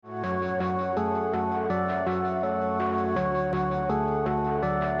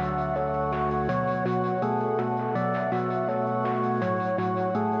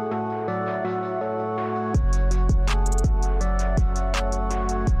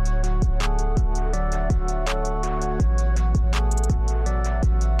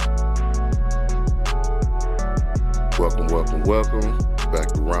welcome back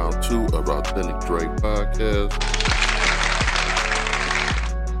to round 2 of our Authentic Dre podcast,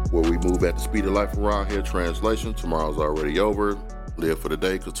 where we move at the speed of life around here. Translation, tomorrow's already over. Live for the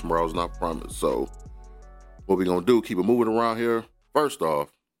day because tomorrow's not promised. So what we gonna do, keep it moving around here. First off,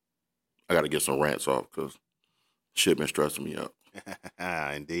 I gotta get some rants off because shit been stressing me out.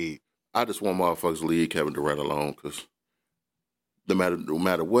 Indeed. I just want motherfuckers to leave Kevin Durant alone because no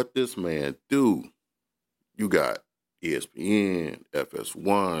matter what this man do, you got ESPN,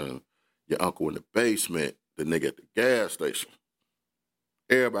 FS1, your uncle in the basement, the nigga at the gas station.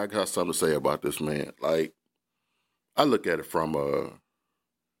 Everybody got something to say about this man. Like, I look at it from a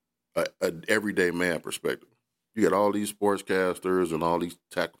everyday man perspective. You got all these sportscasters and all these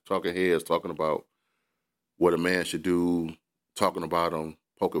talking heads talking about what a man should do, talking about him,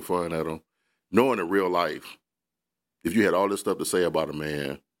 poking fun at him. Knowing in real life, if you had all this stuff to say about a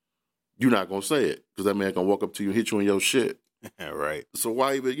man, you're not going to say it because that man going to walk up to you and hit you in your shit. Right. So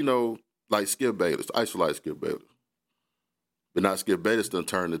why even, like Skip Bayless, I used to like Skip Bayless. But not Skip Bayless done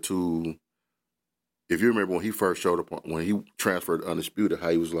turned into, if you remember when he first showed up, when he transferred to Undisputed, how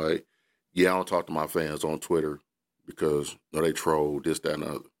he was like, yeah, I don't talk to my fans on Twitter because they troll, this, that, and the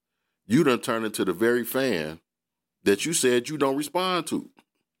other. You done turned into the very fan that you said you don't respond to.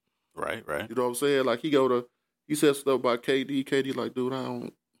 Right. You know what I'm saying? Like, he said stuff about KD. KD like,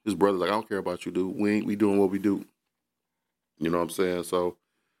 dude, his brother's like, I don't care about you, dude. We doing what we do. You know what I'm saying? So,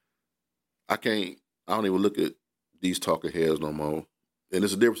 I don't even look at these talking heads no more. And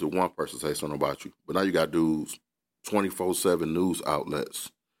there's a difference with one person say something about you. But now you got dudes, 24/7 news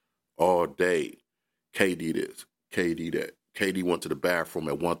outlets, all day. KD this, KD that. KD went to the bathroom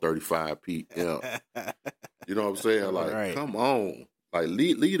at 1:35 p.m. You know what I'm saying? Like, right. Come on. Like,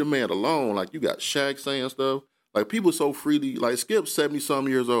 leave the man alone. Like, you got Shaq saying stuff. Like, people so freely, like, Skip's 70-something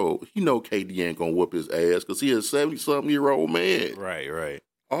years old. He know KD ain't gonna whoop his ass because he is a 70-something-year-old man. Right.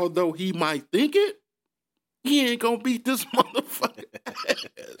 Although he might think it, he ain't gonna beat this motherfucker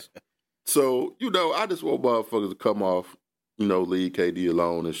ass. So, I just want motherfuckers to come off, leave KD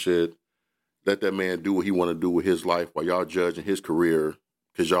alone and shit. Let that man do what he want to do with his life while y'all judging his career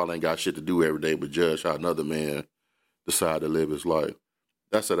because y'all ain't got shit to do every day but judge how another man decide to live his life.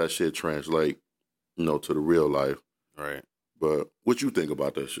 That's how that shit translate, to the real life. Right. But what you think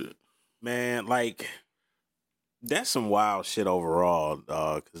about that shit? Man, like, that's some wild shit overall,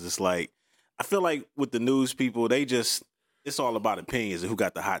 dog. Because it's like, I feel like with the news people, it's all about opinions and who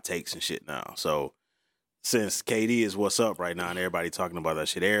got the hot takes and shit now. So, since KD is what's up right now and everybody talking about that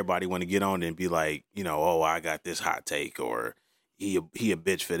shit, everybody want to get on and be like, oh, I got this hot take, or he a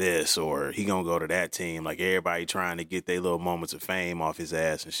bitch for this, or he gonna go to that team. Like, everybody trying to get their little moments of fame off his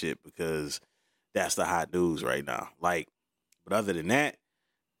ass and shit because that's the hot news right now. Like, but other than that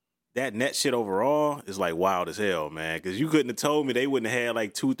net shit overall is like wild as hell, man. Because you couldn't have told me they wouldn't have had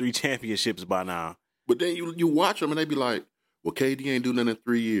like 2-3 championships by now. But then you watch them and they be like, well, KD ain't do nothing in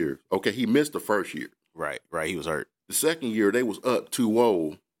 3 years. Okay, he missed the first year. Right. He was hurt. The second year, they was up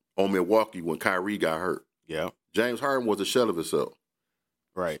 2-0 on Milwaukee when Kyrie got hurt. Yeah. James Harden was a shell of himself.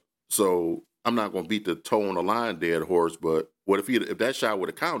 Right. So I'm not going to beat the toe on the line dead horse, but if that shot would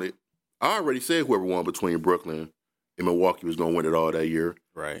have counted, I already said whoever won between Brooklyn and Milwaukee was going to win it all that year.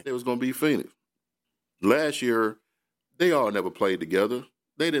 Right. It was going to be Phoenix. Last year, they all never played together.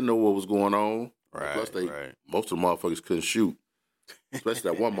 They didn't know what was going on. Right. Plus, most of the motherfuckers couldn't shoot. Especially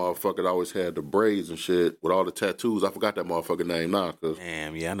that one motherfucker that always had the braids and shit with all the tattoos. I forgot that motherfucker name now.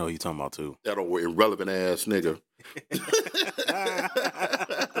 Damn, yeah, I know who you talking about too. That old irrelevant ass nigga.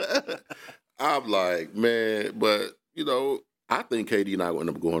 I'm like, man, but, I think KD not going to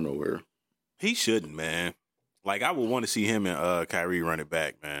end up going nowhere. He shouldn't, man. Like, I would want to see him and Kyrie run it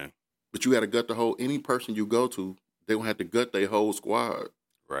back, man. But you got to gut any person you go to, they going to have to gut their whole squad.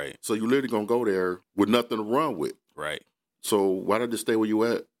 Right. So you literally going to go there with nothing to run with. Right. So why not just stay where you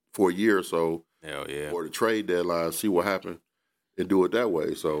at for a year or so? Hell yeah. Or the trade deadline, see what happened, and do it that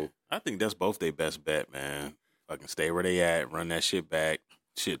way. So I think that's both their best bet, man. Fucking stay where they at, run that shit back.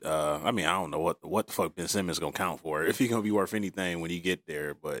 Shit, I don't know what the fuck Ben Simmons gonna count for if he gonna be worth anything when he get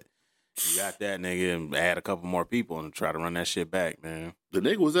there, but you got that nigga and add a couple more people and try to run that shit back, man. The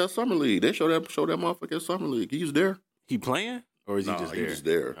nigga was at Summer League. They showed that motherfucker at Summer League. He's there. He playing? Or is he just there? He was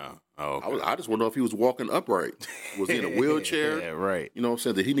there. Oh okay. I just want to know if he was walking upright. Was he in a wheelchair? Yeah, right. You know what I'm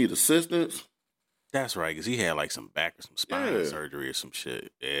saying? Did he need assistance? That's right, because he had like some back or some spine surgery or some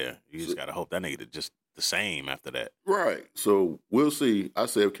shit. Yeah, you just got to hope that nigga just the same after that. Right. So we'll see. I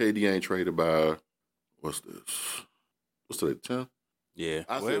said if KD ain't traded by, what's today, 10th? Yeah.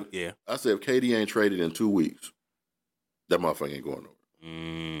 I said if KD ain't traded in 2 weeks, that motherfucker ain't going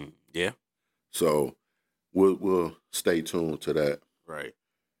nowhere. Yeah. So We'll stay tuned to that. Right.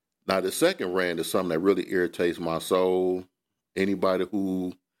 Now, the second rant is something that really irritates my soul. Anybody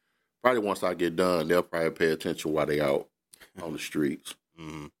who probably once I get done, they'll probably pay attention while they out on the streets.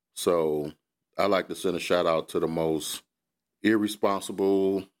 Mm-hmm. So I like to send a shout out to the most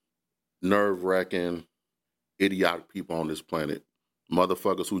irresponsible, nerve-wracking, idiotic people on this planet.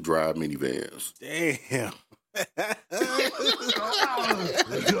 Motherfuckers who drive minivans. Damn.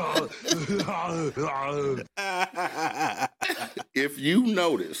 If you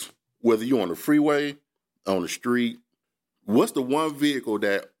notice, whether you're on the freeway, on the street, what's the one vehicle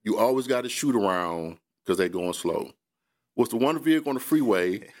that you always got to shoot around because they're going slow? What's the one vehicle on the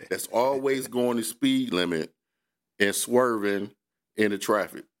freeway that's always going the speed limit and swerving in the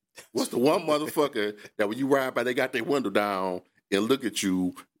traffic? What's the one motherfucker that when you ride by, they got their window down and look at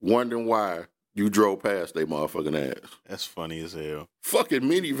you wondering why you drove past their motherfucking ass? That's funny as hell. Fucking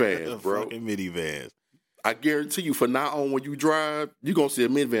minivans, bro. Fucking minivans. I guarantee you, from now on, when you drive, you're going to see a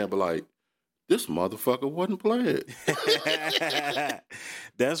minivan be like, this motherfucker wasn't playing.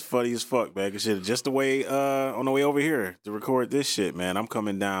 That's funny as fuck, man. 'Cause shit, just the way, on the way over here to record this shit, man, I'm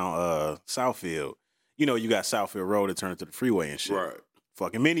coming down Southfield. You know, you got Southfield Road to turn into the freeway and shit. Right.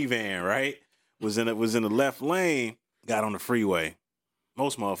 Fucking minivan, right? Was in the left lane, got on the freeway.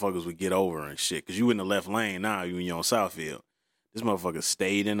 Most motherfuckers would get over and shit, because you in the left lane now, you on Southfield. This motherfucker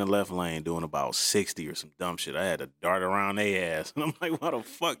stayed in the left lane doing about 60 or some dumb shit. I had to dart around their ass. And I'm like, why the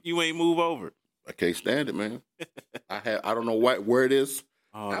fuck you ain't move over? I can't stand it, man. I don't know where it is.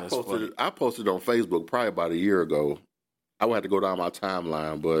 Oh, I posted on Facebook probably about a year ago. I would have to go down my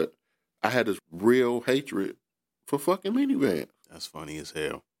timeline, but I had this real hatred for fucking minivan. That's funny as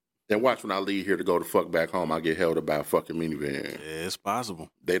hell. And watch when I leave here to go to fuck back home, I get held up by a fucking minivan. Yeah, it's possible.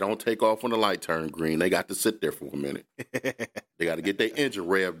 They don't take off when the light turns green. They got to sit there for a minute. They got to get their engine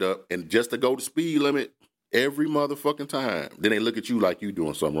revved up, and just to go the speed limit every motherfucking time. Then they look at you like you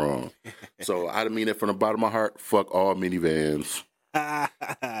doing something wrong. So I mean it from the bottom of my heart. Fuck all minivans.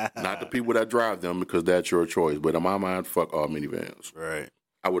 Not the people that drive them, because that's your choice. But in my mind, fuck all minivans. Right.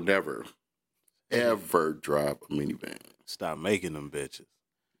 I would never, ever drive a minivan. Stop making them bitches.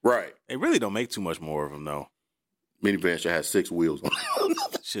 Right. They really don't make too much more of them, though. Minivan should have 6 wheels on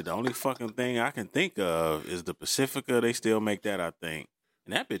it. Shit, the only fucking thing I can think of is the Pacifica. They still make that, I think.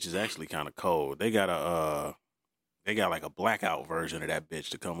 And that bitch is actually kind of cold. They got like a blackout version of that bitch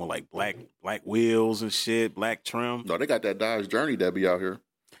to come with like black wheels and shit, black trim. No, they got that Dodge Journey that be out here.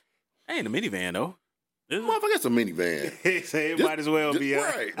 Ain't a minivan though. Motherfucker, it's a minivan. Say it might as well be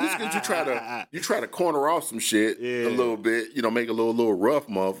right. Just because you try to corner off some shit a little bit, make a little rough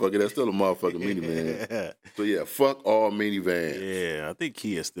motherfucker. That's still a motherfucking minivan. So yeah, fuck all minivans. Yeah, I think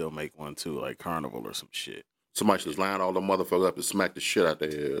Kia still make one too, like Carnival or some shit. Somebody should just line all the motherfuckers up and smack the shit out their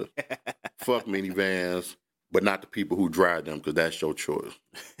head. Fuck minivans, but not the people who drive them, because that's your choice.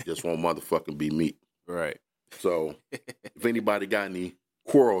 Just won't motherfucking be me. Right. So if anybody got any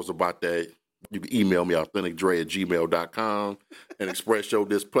quarrels about that, you can email me authenticdre@gmail.com and express your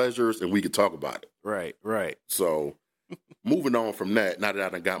displeasures, and we can talk about it. Right. So moving on from that, now that I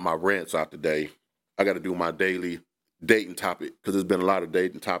done got my rants out today, I got to do my daily dating topic, because there's been a lot of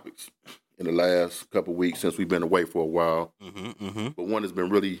dating topics in the last couple of weeks since we've been away for a while. But one that's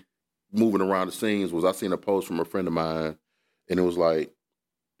been really moving around the scenes was I seen a post from a friend of mine, and it was like,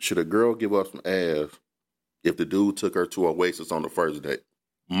 should a girl give up some ass if the dude took her to Oasis on the first date?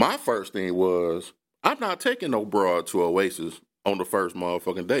 My first thing was, I'm not taking no broad to Oasis on the first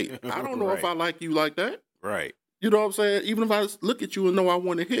motherfucking date. I don't know if I like you like that. Right. You know what I'm saying? Even if I look at you and know I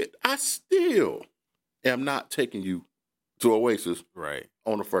want to hit, I still am not taking you to Oasis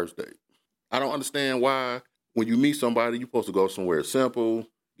on the first date. I don't understand why when you meet somebody, you're supposed to go somewhere simple,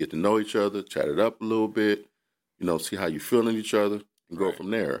 get to know each other, chat it up a little bit, see how you feeling each other, and go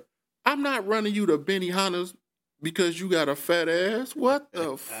from there. I'm not running you to Benihana's because you got a fat ass. What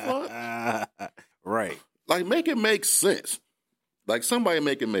the fuck? Right. Like, make it make sense. Like, somebody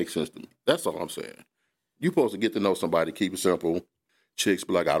make it make sense to me. That's all I'm saying. You supposed to get to know somebody, keep it simple. Chicks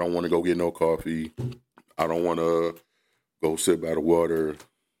be like, I don't want to go get no coffee. I don't want to go sit by the water.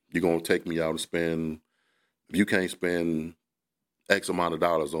 You're going to take me out and spend. If you can't spend X amount of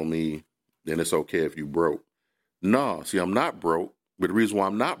dollars on me, then it's okay if you broke. No, see, I'm not broke. But the reason why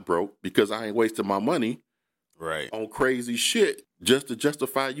I'm not broke, because I ain't wasting my money on crazy shit just to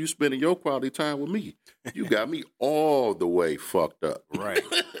justify you spending your quality time with me. You got me all the way fucked up. Right.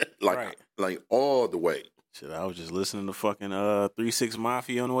 like all the way. Shit, I was just listening to fucking 3-6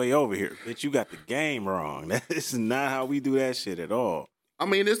 Mafia on the way over here. Bitch, you got the game wrong. That is not how we do that shit at all. I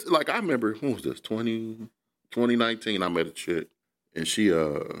mean, it's like, I remember, when was this? 2019, I met a chick. And she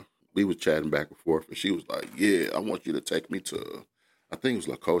we was chatting back and forth, and she was like, "Yeah, I want you to take me to, I think it was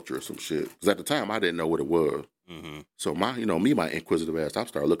La Culture or some shit." Because at the time I didn't know what it was. Mm-hmm. So my inquisitive ass, I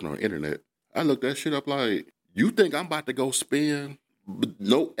started looking on the internet. I looked that shit up like, you think I'm about to go spend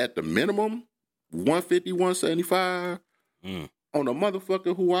at the minimum 150, 175 on a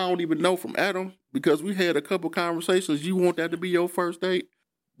motherfucker who I don't even know from Adam because we had a couple conversations. You want that to be your first date?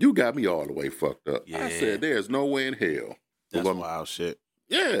 You got me all the way fucked up. Yeah. I said, there's no way in hell. That's wild shit.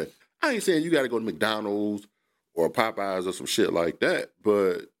 Yeah. I ain't saying you got to go to McDonald's or Popeyes or some shit like that,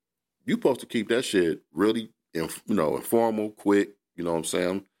 but you supposed to keep that shit really, informal, quick. You know what I'm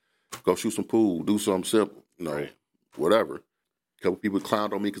saying? Go shoot some pool, do something simple, Right. whatever. A couple people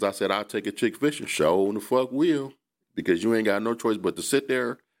clowned on me because I said I'd take a chick fishing. Show in the fuck will. Because you ain't got no choice but to sit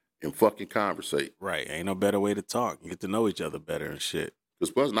there and fucking conversate. Right. Ain't no better way to talk. You get to know each other better and shit.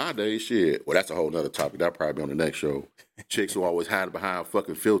 Because plus nowadays, shit, well, that's a whole nother topic. That'll probably be on the next show. Chicks who always hide behind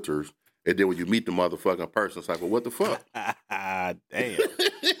fucking filters. And then when you meet the motherfucking person, it's like, well, what the fuck? Damn.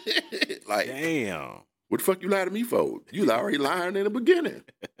 Like, damn. What the fuck you lie to me for? You already lying in the beginning.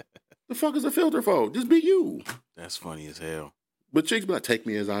 The fuck is a filter for? Just be you. That's funny as hell. But chicks be like, take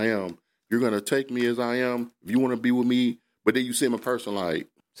me as I am. You're going to take me as I am. If you want to be with me. But then you see him in person like,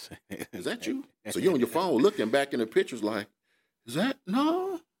 is that you? So you're on your phone looking back in the pictures like, is that?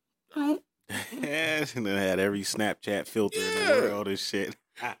 No. I don't. And then had every Snapchat filter in the world and shit.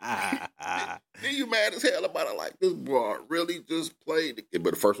 Then you mad as hell about it like, this bro really just played it.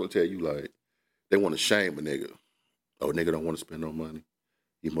 But the first one tell you like, they want to shame a nigga. Oh, nigga don't want to spend no money.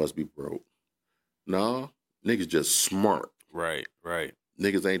 He must be broke. No, niggas just smart. Right.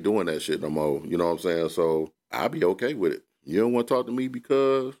 Niggas ain't doing that shit no more. You know what I'm saying? So I'll be okay with it. You don't want to talk to me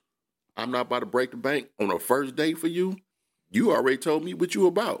because I'm not about to break the bank on a first date for you. You already told me what you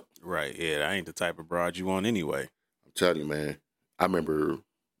about. Right. Yeah, that ain't the type of broad you want anyway. I'm telling you, man. I remember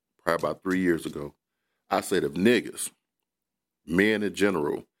probably about 3 years ago, I said if niggas, men in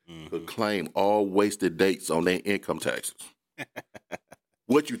general, could claim all wasted dates on their income taxes,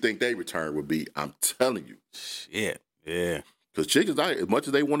 what you think their return would be? I'm telling you. Shit. Yeah. Because chicks, as much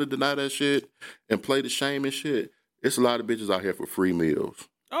as they want to deny that shit and play the shame and shit, it's a lot of bitches out here for free meals.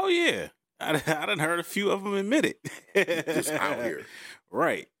 Oh, yeah. I done heard a few of them admit it. Just out here.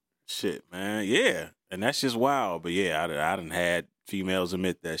 Right. Shit, man. Yeah. And that's just wild. But yeah, I done had females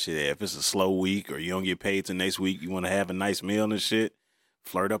admit that shit. If it's a slow week or you don't get paid till next week, you want to have a nice meal and shit,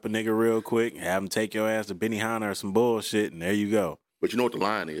 flirt up a nigga real quick, have him take your ass to Benihana or some bullshit, and there you go. But you know what the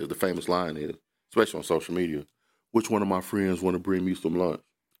line is, the famous line is, especially on social media, which one of my friends want to bring me some lunch?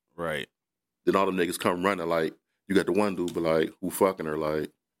 Right. Then all them niggas come running like, you got the one dude be like, who fucking her like,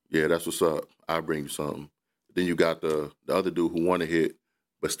 yeah, that's what's up. I'll bring you something. Then you got the other dude who want to hit,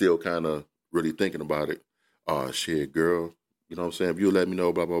 but still kind of really thinking about it. Oh, shit, girl. You know what I'm saying? If you let me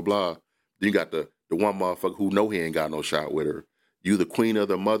know, blah, blah, blah. Then you got the one motherfucker who know he ain't got no shot with her. You the queen of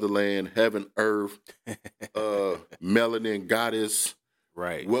the motherland, heaven, earth, melanin goddess.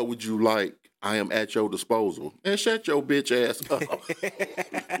 Right. What would you like? I am at your disposal. And shut your bitch ass up.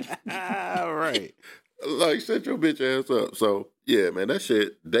 Right. Like, shut your bitch ass up. So, yeah, man, that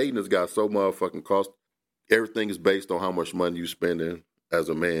shit, dating has got so motherfucking cost. Everything is based on how much money you spending as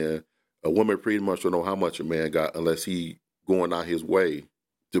a man. A woman pretty much don't know how much a man got unless he going out his way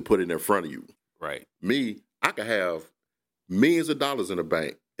to put it in front of you. Right. Me, I could have millions of dollars in the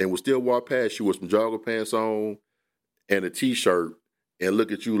bank and would still walk past you with some jogger pants on and a T-shirt and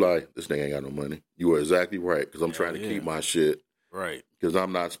look at you like, this nigga ain't got no money. You are exactly right, because I'm trying to keep my shit. Right. Because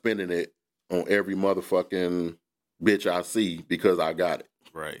I'm not spending it on every motherfucking bitch I see because I got it.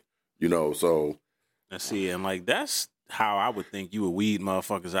 Right. You know, so. And see, and like, that's how I would think you would weed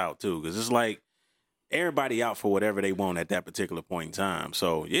motherfuckers out too. Because it's like, everybody out for whatever they want at that particular point in time.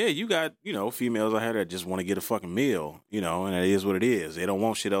 So, yeah, you got, females out here that just want to get a fucking meal, and it is what it is. They don't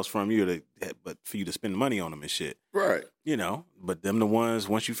want shit else from you but for you to spend money on them and shit. Right. But them the ones,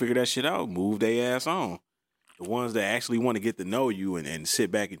 once you figure that shit out, move their ass on. The ones that actually want to get to know you and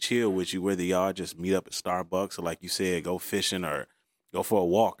sit back and chill with you, whether y'all just meet up at Starbucks or, like you said, go fishing or go for a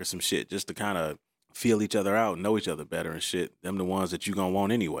walk or some shit, just to kind of feel each other out, know each other better and shit. Them the ones that you gonna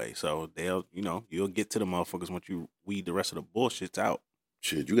want anyway. So they'll, you'll get to the motherfuckers once you weed the rest of the bullshits out.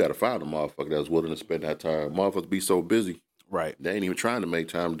 Shit, you gotta find a motherfucker that's willing to spend that time. Motherfuckers be so busy. Right. They ain't even trying to make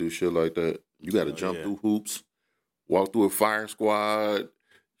time to do shit like that. You gotta jump through hoops, walk through a firing squad,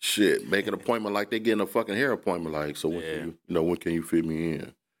 shit, make an appointment like they getting a fucking hair appointment. Like, so when can when can you fit me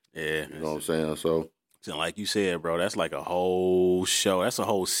in? Yeah. You know what I'm saying? So like you said, bro, that's like a whole show. That's a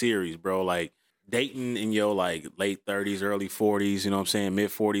whole series, bro. Like, dating in your like late 30s, early 40s, you know what I'm saying, mid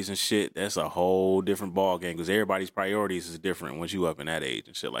 40s and shit, that's a whole different ball game because everybody's priorities is different once you up in that age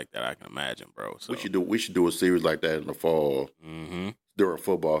and shit like that. I can imagine, bro. So We should do a series like that in the fall during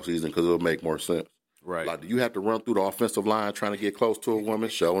football season because it'll make more sense. Right. Like, do you have to run through the offensive line trying to get close to a woman?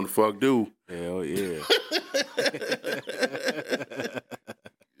 Showing the fuck do. Hell yeah.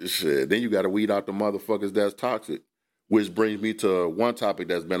 Shit. Then you got to weed out the motherfuckers that's toxic, which brings me to one topic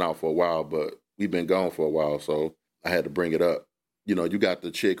that's been out for a while, but we've been gone for a while, so I had to bring it up. You know, you got the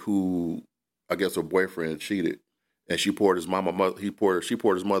chick who, I guess her boyfriend cheated, and she poured his she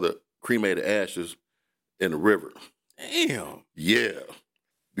poured his mother cremated ashes in the river. Damn. Yeah.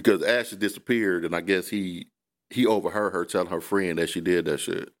 Because ashes disappeared, and I guess he overheard her telling her friend that she did that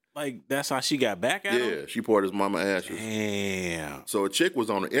shit. Like, that's how she got back at him? Yeah, she poured his mama ashes. Damn. So a chick was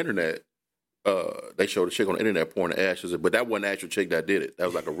on the internet. They showed a chick on the internet pouring the ashes, but that wasn't the actual chick that did it. That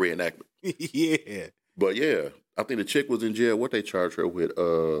was like a reenactment. Yeah. But yeah, I think the chick was in jail. What they charged her with?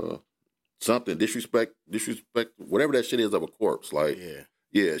 Something disrespect, whatever that shit is of a corpse. Like,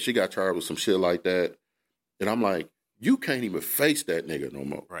 yeah, she got charged with some shit like that. And I'm like, you can't even face that nigga no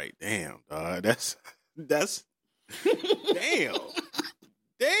more. Right. Damn, dog. That's damn.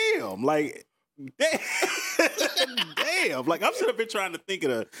 Damn. Like, damn. Like, I'm sitting up here trying to think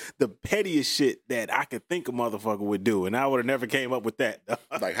of the pettiest shit that I could think a motherfucker would do, and I would have never came up with that.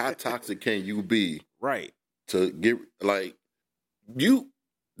 Like, how toxic can you be? Right. To get, like,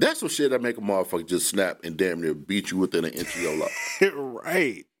 that's some shit that make a motherfucker just snap and damn near beat you within an inch of your life.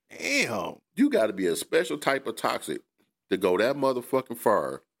 Right. Damn. You got to be a special type of toxic to go that motherfucking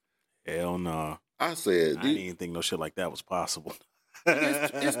far. Hell no. I said, I didn't even think no shit like that was possible.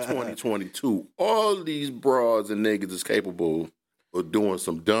 It's 2022. All these broads and niggas is capable of doing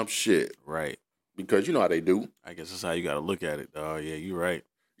some dumb shit. Right. Because you know how they do. I guess that's how you got to look at it, dog. Yeah, you're right.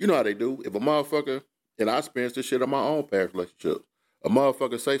 You know how they do. If a motherfucker, and I experienced this shit on my own past relationship, a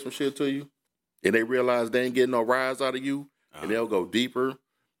motherfucker say some shit to you, and they realize they ain't getting no rise out of you, and they'll go deeper.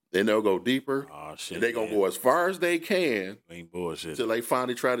 Then they'll go deeper. Oh, shit. And they going to go as far as they can. Ain't bullshit. Till they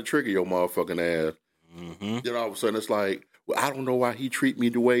finally try to trigger your motherfucking ass. Mm-hmm. Then all of a sudden it's like, well, I don't know why he treat me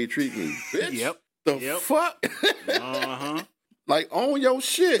the way he treat me. Bitch, Yep. Fuck? Uh-huh. Like, own your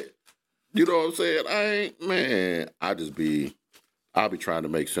shit. You know what I'm saying? I'll be trying to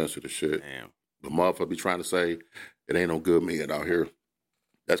make sense of the shit. Damn. The motherfucker be trying to say, it ain't no good men out here.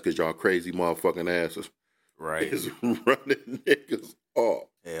 That's because y'all crazy motherfucking asses. Right. Is running niggas off.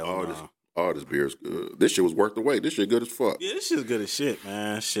 Hell no. All this beer's good. This shit was worth the wait. This shit good as fuck. Yeah, this shit's good as shit,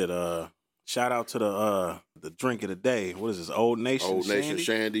 man. Shit, shout out to the drink of the day. What is this? Old Nation Old Nation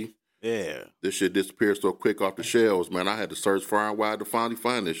Shandy. Yeah. This shit disappeared so quick off the shelves, man. I had to search far and wide to finally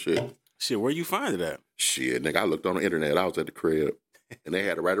find this shit. Shit, where you find it at? Shit, nigga, I looked on the internet. I was at the crib. And they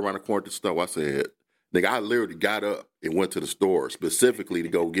had it right around the corner to the store. I said, nigga, I literally got up and went to the store specifically to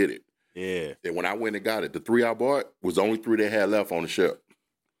go get it. Yeah. And when I went and got it, the 3 I bought was the only 3 they had left on the shelf.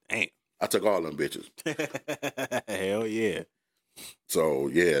 Damn. I took all them bitches. Hell yeah. So,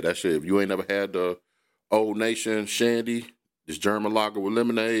 yeah, that shit, if you ain't never had the Old Nation Shandy, this German lager with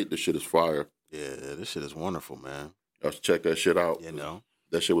lemonade, this shit is fire. Yeah, this shit is wonderful, man. Let's check that shit out. You know.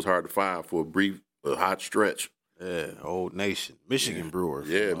 That shit was hard to find for a hot stretch. Yeah, Old Nation. Michigan brewer.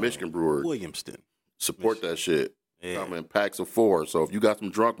 Yeah, from, Michigan brewer. Williamston. Support that shit. Yeah. I'm in packs of 4. So if you got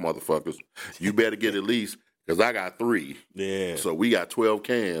some drunk motherfuckers, you better get at least, because I got 3. Yeah. So we got 12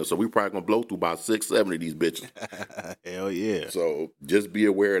 cans. So we probably going to blow through about 6, 7 of these bitches. Hell yeah. So just be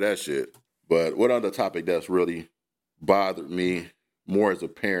aware of that shit. But what other topic that's really bothered me more as a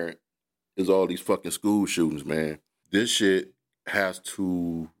parent is all these fucking school shootings, man. This shit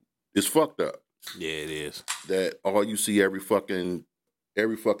it's fucked up. Yeah, it is. That all you see every fucking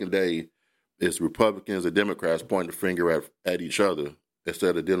day is Republicans and Democrats pointing the finger at each other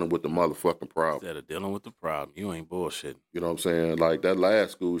instead of dealing with the motherfucking problem. Instead of dealing with the problem, you ain't bullshitting. You know what I'm saying? Like that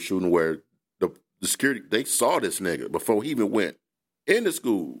last school shooting where the security, they saw this nigga before he even went into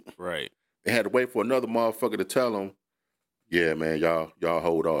school. Right. They had to wait for another motherfucker to tell them, yeah, man, y'all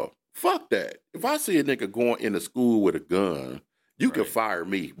hold off. Fuck that. If I see a nigga going into school with a gun, you can fire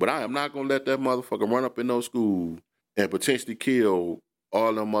me, but I am not going to let that motherfucker run up in no school and potentially kill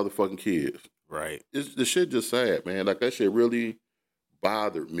all them motherfucking kids. Right. The shit just sad, man. Like, that shit really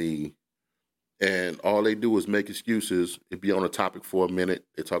bothered me. And all they do is make excuses. It be on a topic for a minute.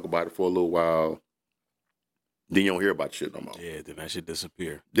 They talk about it for a little while. Then you don't hear about shit no more. Yeah, then that shit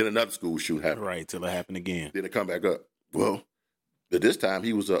disappear. Then another school shoot happened. Right, till it happened again. Then it come back up. Well, but this time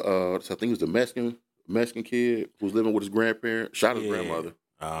he was I think he was a Mexican kid who was living with his grandparents, shot his grandmother.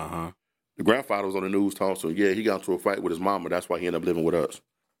 Uh-huh. The grandfather was on the news talking, so yeah, he got into a fight with his mama. That's why he ended up living with us.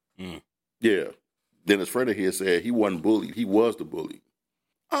 Mm. Yeah. Then his friend of his said he wasn't bullied. He was the bully.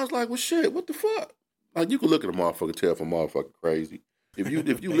 I was like, well, shit, what the fuck? Like, you can look at a motherfucker and tell if a motherfucker crazy. If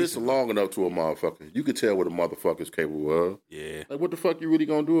you listen long enough to a motherfucker, you can tell what a motherfucker's capable of. Yeah. Like, what the fuck you really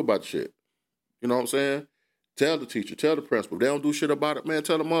gonna do about shit? You know what I'm saying? Tell the teacher, tell the principal. If they don't do shit about it, man,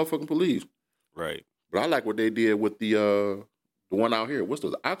 tell the motherfucking police. Right. But I like what they did with the one out here. What's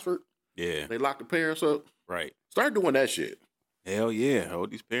the Oxford? Yeah. They locked the parents up. Right. Start doing that shit. Hell yeah.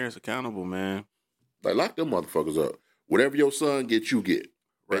 Hold these parents accountable, man. Like, lock them motherfuckers up. Whatever your son gets, you get.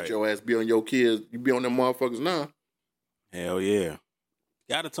 Right. Bet your ass be on your kids. You be on them motherfuckers now. Hell yeah.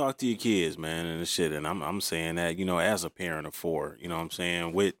 Got to talk to your kids, man, and shit. And I'm saying that, you know, as a parent of 4, you know what I'm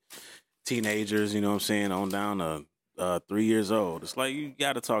saying, with teenagers, you know what I'm saying, on down to 3 years old. It's like you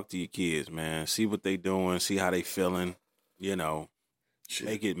got to talk to your kids, man. See what they doing, see how they feeling, you know.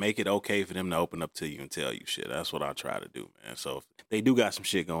 Shit. Make it okay for them to open up to you and tell you shit. That's what I try to do, man. So if they do got some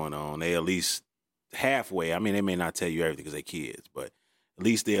shit going on, they at least halfway. I mean, they may not tell you everything because they kids, but at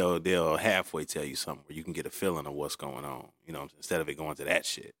least they'll halfway tell you something where you can get a feeling of what's going on, you know, instead of it going to that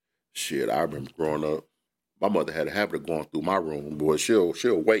shit. Shit, I remember growing up, my mother had a habit of going through my room. Boy, she'll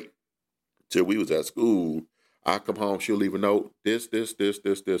wait till we was at school. I come home, she'll leave a note, this,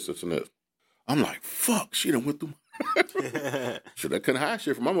 and this. I'm like, fuck, she done went through Shit, I couldn't hide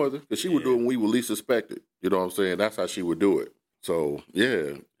shit from my mother because she would do it when we were least suspected. You know what I'm saying? That's how she would do it. So,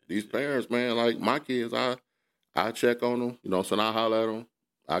 yeah, these parents, man, like my kids, I check on them. You know, so I holler at them.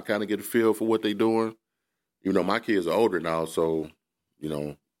 I kind of get a feel for what they doing. You know, my kids are older now, so, you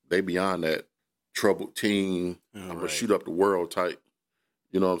know, they beyond that troubled teen, I'm going to shoot up the world type.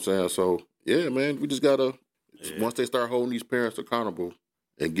 You know what I'm saying? So, yeah, man, we just got to, once they start holding these parents accountable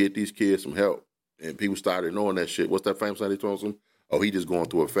and get these kids some help, and people started knowing that shit. What's that famous thing they told them? Oh, he just going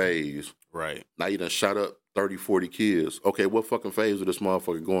through a phase. Right. Now you done shot up 30, 40 kids. Okay, what fucking phase is this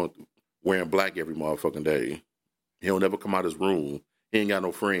motherfucker going through? Wearing black every motherfucking day. He'll never come out his room. He ain't got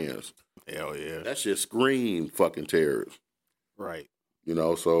no friends. Hell yeah. That shit scream fucking terrors. Right. You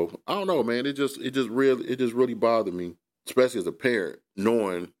know, so I don't know, man. It just really bothered me, especially as a parent,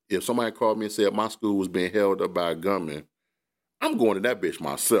 knowing if somebody called me and said my school was being held up by a gunman, I'm going to that bitch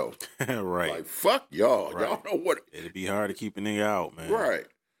myself. Right. Like, fuck y'all. Right. Y'all know what. It'd be hard to keep a nigga out, man. Right.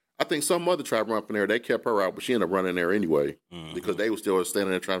 I think some other tribe run from there, they kept her out, but she ended up running there anyway because they was still standing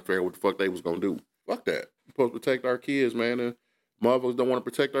there trying to figure out what the fuck they was going to do. Fuck that. We're supposed to protect our kids, man. And motherfuckers don't want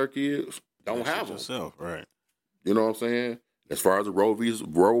to protect our kids. Don't have them. Yourself. Right. You know what I'm saying? As far as the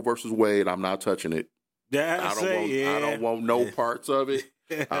Roe versus Wade, I'm not touching it. I don't want no parts of it.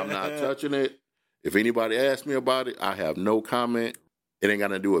 I'm not touching it. If anybody asks me about it, I have no comment. It ain't got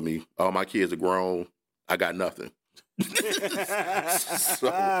nothing to do with me. All my kids are grown. I got nothing. So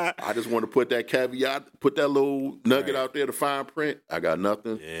I just want to put that caveat, put that little nugget out there, to fine print. I got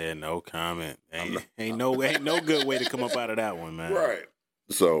nothing. Yeah, no comment. Ain't no good way to come up out of that one, man. Right.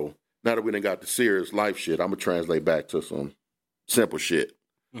 So now that we done got the serious life shit, I'm gonna translate back to some simple shit.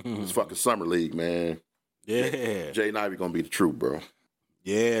 It's fucking Summer League, man. Yeah. Jay Ivey gonna be the truth, bro.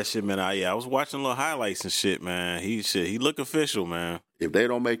 Yeah, shit, man. I was watching little highlights and shit, man. He look official, man. If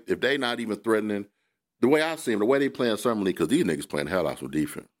they not even threatening, the way I see them, the way they playing Summer League, because these niggas playing hell out some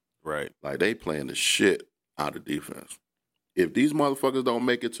defense. Right. Like, they playing the shit out of defense. If these motherfuckers don't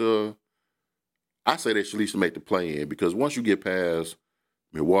make it to, I say they should at least make the play-in, because once you get past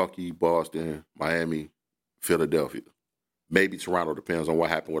Milwaukee, Boston, Miami, Philadelphia, maybe Toronto, depends on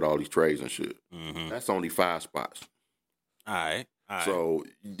what happened with all these trades and shit. Mm-hmm. That's only 5 spots. All right. So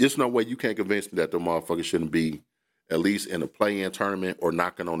there's no way you can't convince me that the motherfuckers shouldn't be at least in the play-in tournament or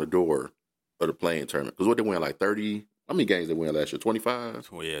knocking on the door of the play-in tournament. Because what they win, like 30? How many games they win last year? 25?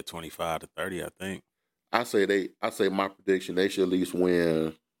 Well, yeah, 25 to 30, I think. I say my prediction, they should at least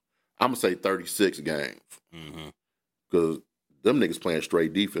win, I'm going to say 36 games. Because them niggas playing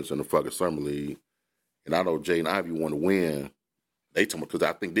straight defense in the fucking Summer League. And I know Jaden Ivey want to win. They told me, because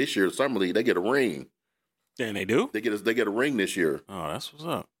I think this year, the Summer League, they get a ring. And they do? They get a ring this year. Oh, that's what's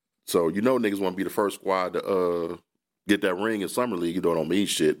up. So, you know, niggas want to be the first squad to get that ring in Summer League. You know, it don't mean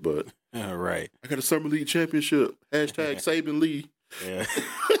shit, but. Right. I got a Summer League championship. Hashtag Saban Lee. Yeah.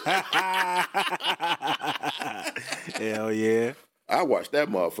 Hell yeah. I watched that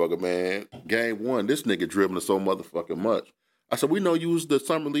motherfucker, man. Game 1, this nigga dribbling so motherfucking much. I said, we know you was the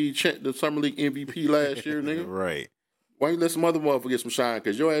Summer League MVP last year, nigga. Right. Why you let some other motherfucker get some shine?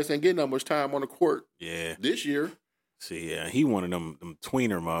 Because your ass ain't getting that much time on the court. Yeah. This year. See, yeah, he one of them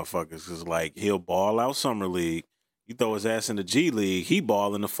tweener motherfuckers. Is like, he'll ball out Summer League. You throw his ass in the G League, he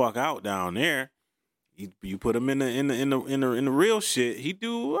balling the fuck out down there. You put him in the real shit, he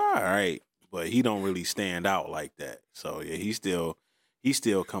do all right, but he don't really stand out like that. So yeah, he's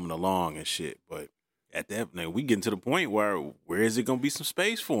still coming along and shit. But at that point, we getting to the point where is it gonna be some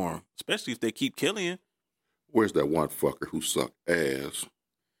space for him? Especially if they keep Killian. Where's that one fucker who sucked ass?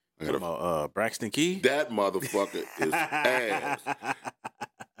 Braxton Key? That motherfucker is ass.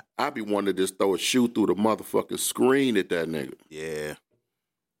 I be wanting to just throw a shoe through the motherfucking screen at that nigga. Yeah.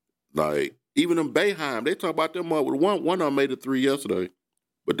 Like, even them Boeheim, they talk about them with one of them made a 3 yesterday.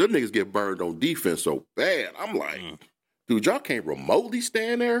 But them niggas get burned on defense so bad. I'm like, dude, y'all can't remotely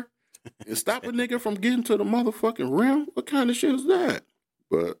stand there and stop a nigga from getting to the motherfucking rim? What kind of shit is that?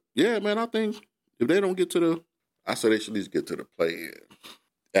 But, yeah, man, I think if they don't get to the, I say they should at least get to the play-in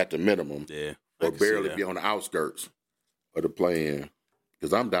at the minimum. Yeah. Or barely be on the outskirts of the play-in.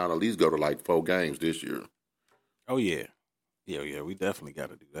 Because I'm down to at least go to like 4 games this year. Oh, yeah. Yeah, we definitely got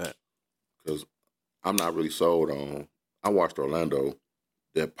to do that. Because I'm not really sold on, I watched Orlando,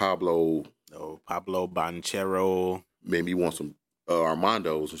 that Pablo Banchero made me want some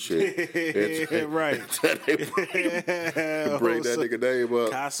Armandos and shit. Right. Bring that nigga name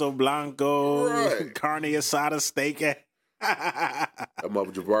up. Casablanco, right. carne asada steak. That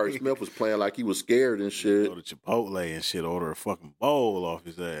mother Jabari Smith was playing like he was scared and shit. Go to Chipotle and shit, order a fucking bowl off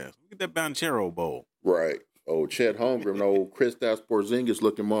his ass. Look at that Banchero bowl. Right. Old Chet Holmgren, old Kristaps Porzingis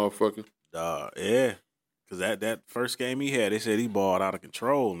looking motherfucker. Yeah. Because that first game he had, they said he balled out of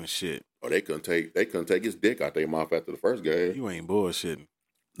control and shit. Oh, they couldn't take his dick out their mouth after the first game. You ain't bullshitting.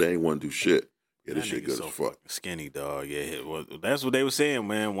 They ain't want to do shit. Yeah, this that shit good so as fuck. Skinny, dog. Yeah, well, that's what they were saying,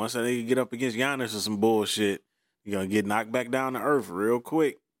 man. Once they get up against Giannis or some bullshit, you're going to get knocked back down to earth real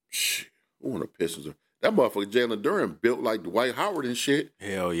quick. Shit. I want to Pistons. That motherfucker Jalen Duren built like Dwight Howard and shit.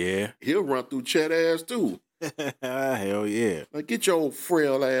 Hell yeah. He'll run through Chet ass too. Hell yeah. Like, get your old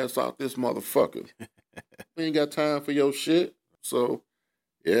frail ass out this motherfucker. We ain't got time for your shit. So,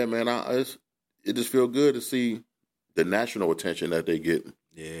 yeah, man, it just feel good to see the national attention that they getting.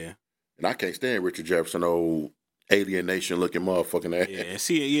 Yeah. And I can't stand Richard Jefferson, old alienation looking motherfucking ass. Yeah,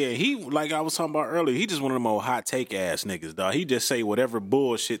 see, he, like I was talking about earlier, he just one of them old hot take ass niggas, dog. He just say whatever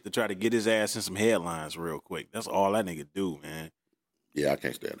bullshit to try to get his ass in some headlines real quick. That's all that nigga do, man. Yeah, I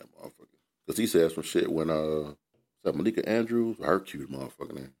can't stand that motherfucker. Because he said some shit when, Malika Andrews, her cute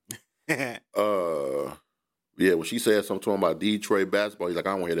motherfucking name. Yeah, when she said something to him about Detroit basketball, he's like,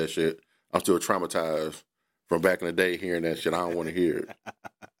 I don't want to hear that shit. I'm still traumatized from back in the day hearing that shit. I don't want to hear it.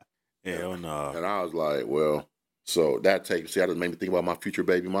 Hell no. And I was like, well, so that just made me think about my future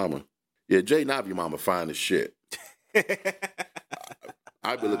baby mama. Yeah, Jay Navi mama fine as shit.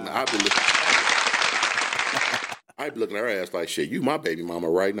 I be looking at her ass like, shit, you my baby mama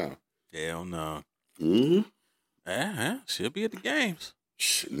right now. Hell no. Mm-hmm. She'll be at the games.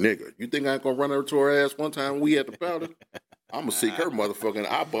 Shit, nigga, you think I ain't gonna run her to her ass one time when we at the powder? I'm gonna seek her motherfucking.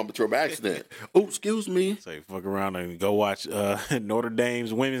 I bump into her by accident. Oh, excuse me. Say fuck around and go watch Notre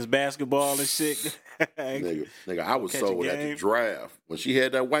Dame's women's basketball and shit. nigga, I was sold at the draft when she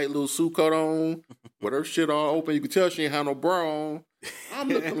had that white little suit coat on with her shit all open. You could tell she ain't had no bra on. I'm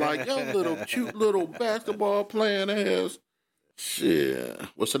looking like your little cute little basketball playing ass. Shit,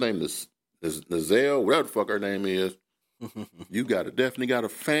 what's her name? This Nazelle, whatever the fuck her name is. You definitely got a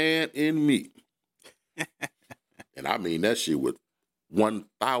fan in me. And I mean that shit with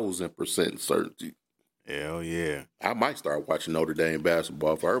 1,000% certainty. Hell yeah. I might start watching Notre Dame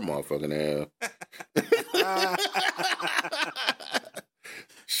basketball for her motherfucking ass.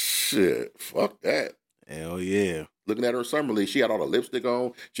 Shit, fuck that. Hell yeah. Looking at her summer league, she had all the lipstick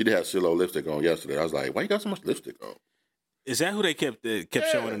on. She did have CeeLo lipstick on yesterday. I was like, why you got so much lipstick on? Is that who they kept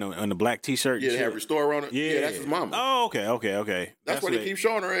showing on the black T-shirt? Yeah, they had Restore on it. Yeah, that's his mama. Oh, okay. That's why they keep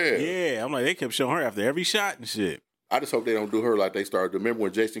showing her ass. Yeah, I'm like, they kept showing her after every shot and shit. I just hope they don't do her like they started. Remember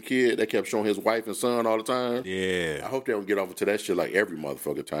when Jason Kidd, they kept showing his wife and son all the time? Yeah. I hope they don't get off into that shit like every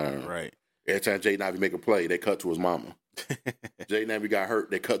motherfucking time. Right. Every time Jay Navi make a play, they cut to his mama. Jay Navi got hurt,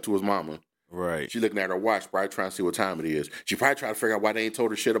 they cut to his mama. Right. She looking at her watch, probably trying to see what time it is. She probably trying to figure out why they ain't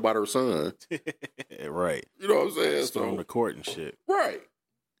told her shit about her son. Right. You know what I'm saying? Storm the court and shit. Right.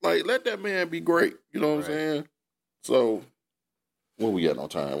 Like, let that man be great. You know what I'm saying? So, what we got on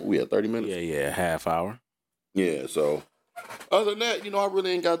time? We at 30 minutes? Yeah, half hour. Yeah, so, other than that, I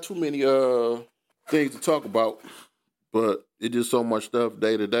really ain't got too many things to talk about. But it's just so much stuff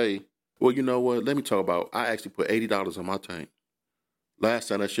day to day. Well, you know what? Let me talk about, I actually put $80 on my tank. Last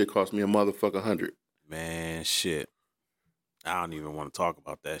time that shit cost me a motherfucker $100. Man, shit. I don't even want to talk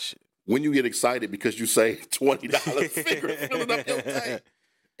about that shit. When you get excited because you say $20 figure filling up your tank.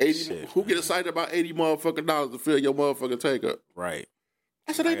 80. Shit, who get excited about $80 motherfucking dollars to fill your motherfucking tank up? Right.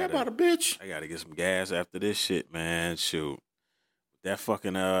 I said, ain't that about a bitch? I gotta get some gas after this shit, man. Shoot. That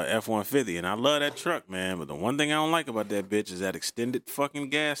fucking F-150. And I love that truck, man. But the one thing I don't like about that bitch is that extended fucking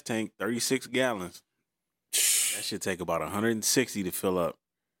gas tank, 36 gallons. That should take about 160 to fill up.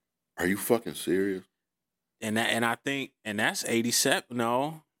 Are you fucking serious? And I think that's 87.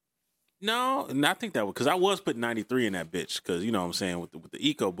 No, and I think that was because I was putting 93 in that bitch because you know what I'm saying with the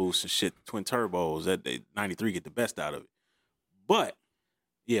EcoBoost and shit, twin turbos, that 93 get the best out of it. But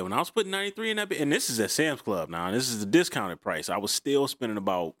yeah, when I was putting 93 in that bitch, and this is at Sam's Club now, and this is the discounted price, I was still spending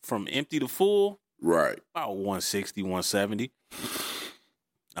about from empty to full, right, about 160, 170.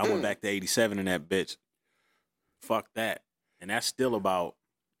 I went back to 87 in that bitch. Fuck that, and that's still about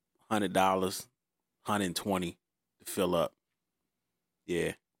 $100, 120 to fill up.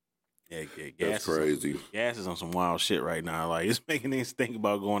 Yeah. Yeah, gas. That's crazy. Gas is on some wild shit right now. Like, it's making niggas think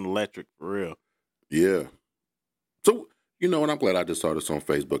about going electric for real. Yeah. So, you know, and I'm glad I just saw this on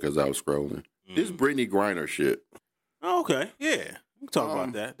Facebook as I was scrolling. This Brittany Griner shit. Oh, okay. Yeah. We can talk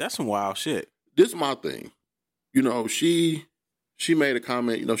about that. That's some wild shit. This is my thing. You know, she made a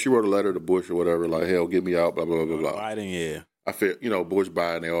comment. You know, she wrote a letter to Bush or whatever, like, hell, get me out, blah, blah, blah, blah. Biden, yeah. I feel, you know, Bush,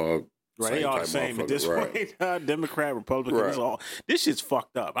 Biden, they all right, they all the same at this point. Democrat, Republican, this shit's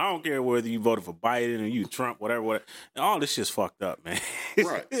fucked up. I don't care whether you voted for Biden or you Trump, whatever. All this shit's fucked up, man.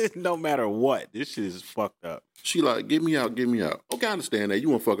 Right. No matter what, this shit is fucked up. She like, get me out, get me out. Okay, I understand that.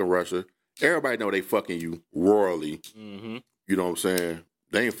 You in fucking Russia. Everybody know they fucking you royally. Mm-hmm. You know what I'm saying?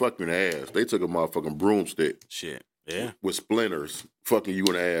 They ain't fucking the ass. They took a motherfucking broomstick. Shit. Yeah. With splinters, fucking you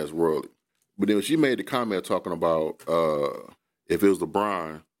in the ass royally. But then when she made the comment talking about if it was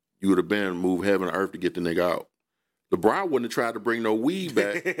LeBron, you would have been moved heaven and earth to get the nigga out. LeBron wouldn't have tried to bring no weed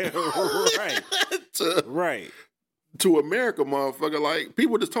back. Right. To America, motherfucker. Like,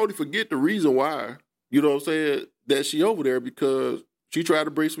 people just totally forget the reason why, you know what I'm saying, that she over there because she tried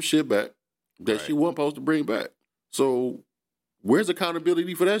to bring some shit back that she wasn't supposed to bring back. So, where's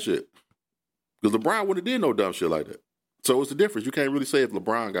accountability for that shit? Because LeBron wouldn't have did no dumb shit like that. So, it's the difference. You can't really say if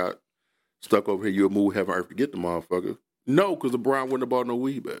LeBron got stuck over here, you'll move heaven and earth to get the motherfucker. No, because LeBron wouldn't have bought no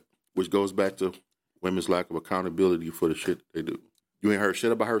weed back. Which goes back to women's lack of accountability for the shit that they do. You ain't heard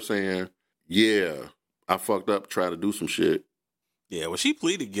shit about her saying, yeah, I fucked up trying to do some shit. Yeah, well, she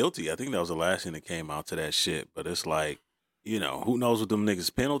pleaded guilty. I think that was the last thing that came out to that shit. But it's like, you know, who knows what them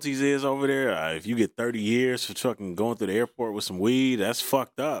niggas' penalties is over there? If you get 30 years for fucking going through the airport with some weed, that's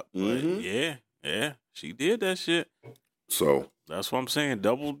fucked up. Mm-hmm. But yeah, she did that shit. So that's what I'm saying.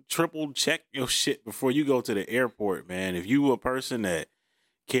 Double, triple check your shit before you go to the airport, man. If you a person that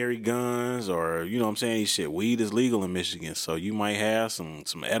carry guns or, you know what I'm saying, shit, weed is legal in Michigan. So you might have some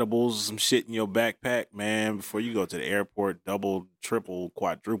edibles, some shit in your backpack, man, before you go to the airport. Double, triple,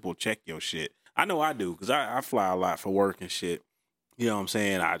 quadruple check your shit. I know I do because I fly a lot for work and shit. You know what I'm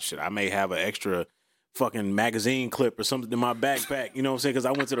saying? I may have an extra fucking magazine clip or something in my backpack, you know what I'm saying? Because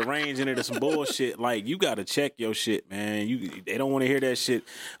I went to the range and there's some bullshit. Like, you got to check your shit, man. They don't want to hear that shit.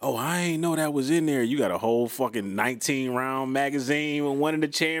 Oh, I ain't know that was in there. You got a whole fucking 19-round magazine with one in the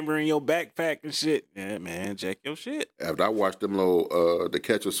chamber in your backpack and shit. Yeah, man, check your shit. After I watched them little, To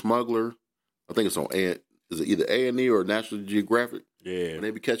Catch a Smuggler, I think it's on, is it either A&E or National Geographic? Yeah. When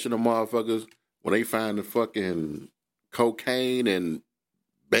they be catching them motherfuckers, when they find the fucking cocaine and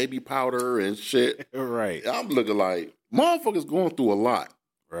baby powder and shit. Right. I'm looking like, motherfuckers going through a lot.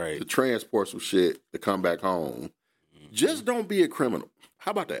 Right. To transport some shit to come back home. Mm-hmm. Just don't be a criminal.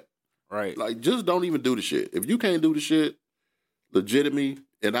 How about that? Right. Like, just don't even do the shit. If you can't do the shit legitimately,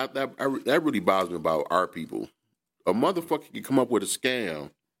 and that really bothers me about our people. A motherfucker can come up with a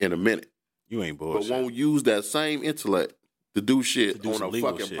scam in a minute. You ain't bullshit. But won't use that same intellect to do shit on a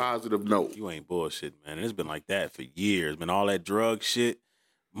fucking shit. Positive note. You ain't bullshit, man. And it's been like that for years. Been all that drug shit.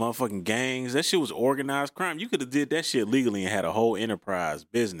 Motherfucking gangs, that shit was organized crime. You could have did that shit legally and had a whole enterprise,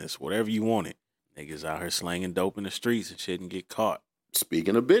 business, whatever you wanted. Niggas out here slanging dope in the streets and shit and get caught.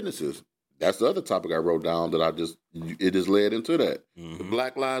 Speaking of businesses, that's the other topic I wrote down that it just led into that. Mm-hmm. The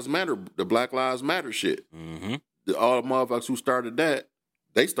Black Lives Matter shit. Mm-hmm. All the motherfuckers who started that,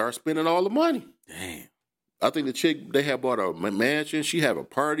 they start spending all the money. Damn. I think the chick, they had bought a mansion. She having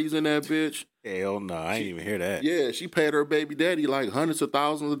parties in that bitch. Hell no, I ain't even hear that. Yeah, she paid her baby daddy like hundreds of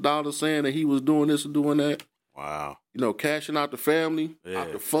thousands of dollars saying that he was doing this and doing that. Wow. You know, cashing out the family,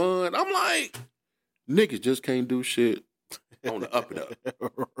 out the fund. I'm like, niggas just can't do shit on the up and up.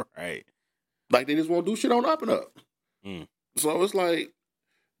 Right. Like, they just won't do shit on the up and up. Mm. So it's like,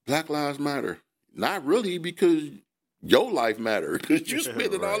 Black Lives Matter. Not really, because your life matter. Because you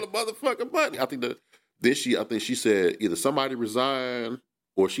spending all the motherfucking money. I think she said either somebody resigned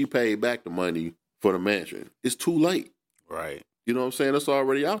or she paid back the money for the mansion. It's too late. Right. You know what I'm saying? It's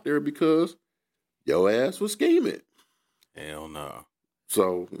already out there because your ass was scheming. Hell no.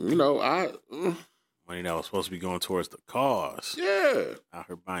 So, you know, Money that was supposed to be going towards the cause. Yeah. Out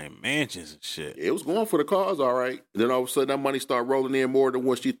here buying mansions and shit. It was going for the cause, all right. And then all of a sudden, that money started rolling in more than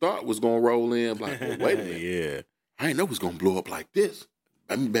what she thought was going to roll in. I'm like, well, wait a minute. Yeah. I didn't know it was going to blow up like this.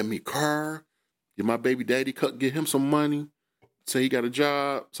 I mean, bet me a car, get my baby daddy, get him some money, say he got a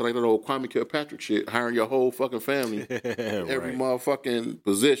job. So like that old Kwame Kilpatrick shit, hiring your whole fucking family, every motherfucking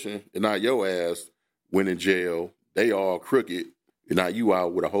position, and not your ass went in jail. They all crooked. And now you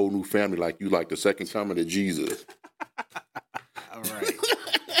out with a whole new family like you like the second coming of Jesus. All right.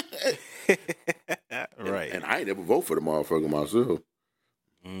 Right. And I ain't never vote for the motherfucker myself.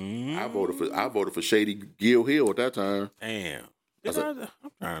 I voted for Shady Gil Hill at that time. Damn.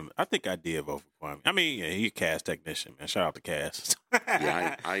 I think I did vote for Kwame. I mean, yeah, he a Cass technician, man. Shout out to Cass.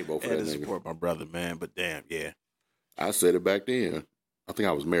 Yeah, I ain't vote for that to nigga. support my brother, man. But damn, yeah. I said it back then. I think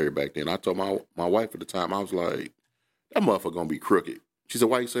I was married back then. I told my wife at the time, I was like, that motherfucker gonna be crooked. She said,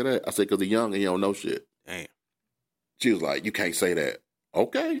 why you say that? I said, because he's young and he don't know shit. Damn. She was like, you can't say that.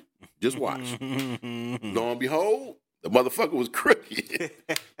 Okay, just watch. Lo and behold, the motherfucker was crooked.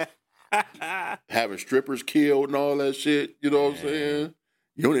 Having strippers killed and all that shit. You know what I'm saying?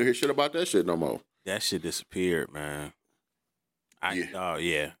 You don't even hear shit about that shit no more. That shit disappeared, man.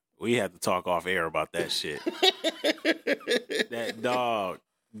 Yeah. We had to talk off air about that shit.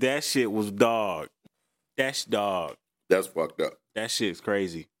 That shit was dog. That's dog. That's fucked up. That shit's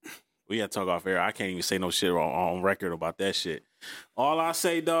crazy. We got to talk off air. I can't even say no shit on record about that shit. All I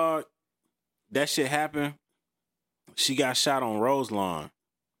say, dog, that shit happened. She got shot on Roselawn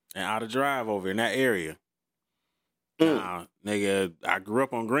and out of drive over in that area. Nah, nigga, I grew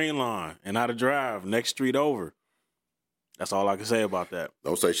up on Green Lawn and out of drive, next street over. That's all I can say about that.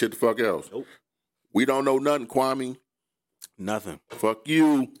 Don't say shit the fuck else. Nope. We don't know nothing, Kwame. Nothing. Fuck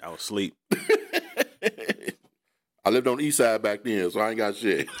you. I was asleep. I lived on the east side back then, so I ain't got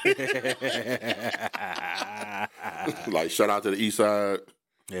shit. Like, shout out to the east side.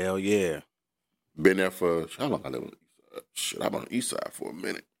 Hell yeah. Been there for, how long I lived on the east side? Shit, I'm on the east side for a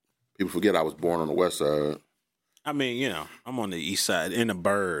minute. People forget I was born on the west side. I mean, you know, I'm on the east side, in the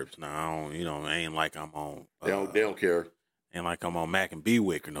burbs now. I ain't like I'm on. They don't care. Ain't like I'm on Mac and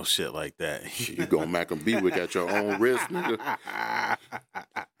Bewick or no shit like that. You go Mac and Bewick at your own risk, nigga.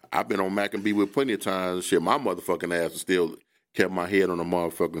 I've been on Mac and Bewick plenty of times. Shit, my motherfucking ass still kept my head on the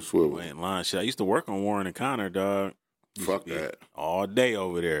motherfucking swivel. I ain't lying. Shit, I used to work on Warren and Connor, dog. Fuck that. All day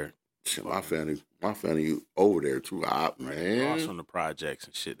over there. Shit, my family over there too. Man. Across from the projects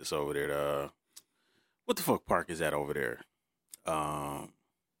and shit that's over there. What the fuck park is that over there?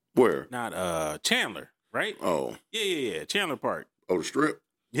 Where? Not Chandler, right? Oh. Yeah. Chandler Park. Oh, the strip?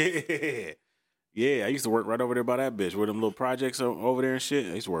 Yeah. Yeah, I used to work right over there by that bitch. Where them little projects over there and shit.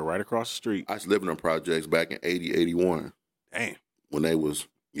 I used to work right across the street. I used to live in them projects back in 80, 81. Damn. When they was,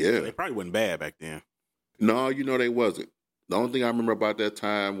 yeah. They probably wasn't bad back then. No, they wasn't. The only thing I remember about that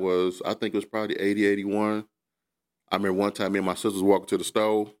time was, I think it was probably 80, 81. I remember one time me and my sisters walking to the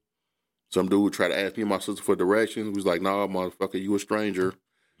store. Some dude tried to ask me and my sister for directions. We was like, nah, motherfucker, you a stranger.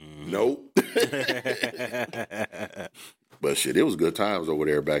 Nope. But shit, it was good times over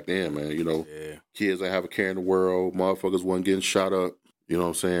there back then, man. Yeah. Kids that have a care in the world. Motherfuckers wasn't getting shot up. You know what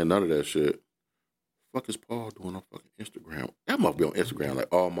I'm saying? None of that shit. Fuck is Paul doing on fucking Instagram? That must be on Instagram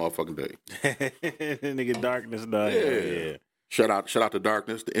like all motherfucking day. Nigga Darkness, dog. Yeah. Shout out to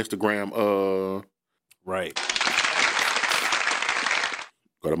Darkness, the Instagram, Right.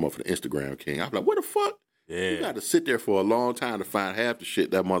 Got him up for the Instagram king. I'm like, what the fuck? Yeah. You got to sit there for a long time to find half the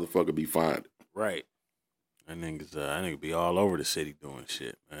shit that motherfucker be finding. Right. That nigga be all over the city doing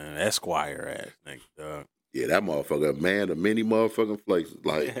shit, man. Esquire ass nigga, dog. Yeah, that motherfucker, man, the many motherfucking places.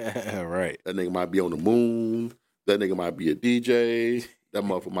 Like, right. That nigga might be on the moon. That nigga might be a DJ. That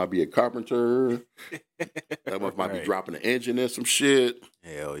motherfucker might be a carpenter. That motherfucker might be dropping an engine in some shit.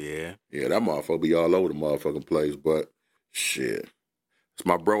 Hell yeah. Yeah, that motherfucker be all over the motherfucking place. But shit, it's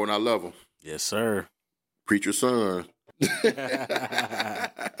my bro and I love him. Yes, sir. Preacher son.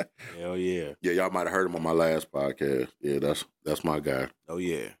 Hell yeah. Yeah, y'all might have heard him on my last podcast. Yeah, that's my guy. Oh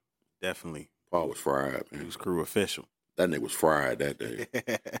yeah, definitely. Paul was fried, man. He was crew official. That nigga was fried that day.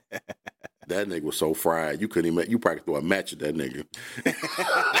 That nigga was so fried, you couldn't even, you probably throw a match at that nigga.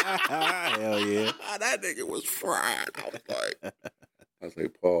 Hell yeah. That nigga was fried. I was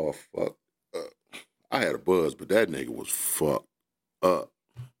like, Paul, fuck up. I had a buzz, but that nigga was fucked up.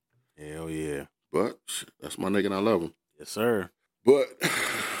 Hell yeah. But that's my nigga and I love him. Yes, sir. But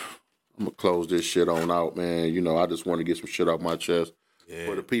I'm going to close this shit on out, man. I just want to get some shit off my chest. Yeah.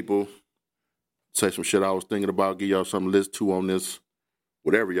 For the people, say some shit I was thinking about, give y'all something to listen to on this,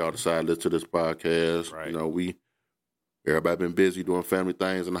 whatever y'all decide to listen to this podcast. Right. Everybody been busy doing family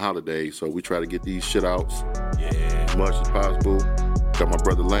things and the holidays, so we try to get these shit outs Yeah. as much as possible. Got my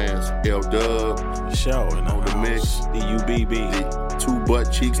brother Lance, L-Dub, Show in on the mix. D-U-B-B. the 2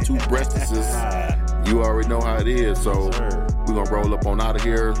 butt cheeks, 2 breastises. You already know how it is, so we're gonna roll up on out of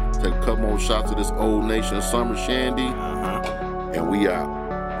here, take a couple more shots of this Old Nation Summer Shandy, and we out.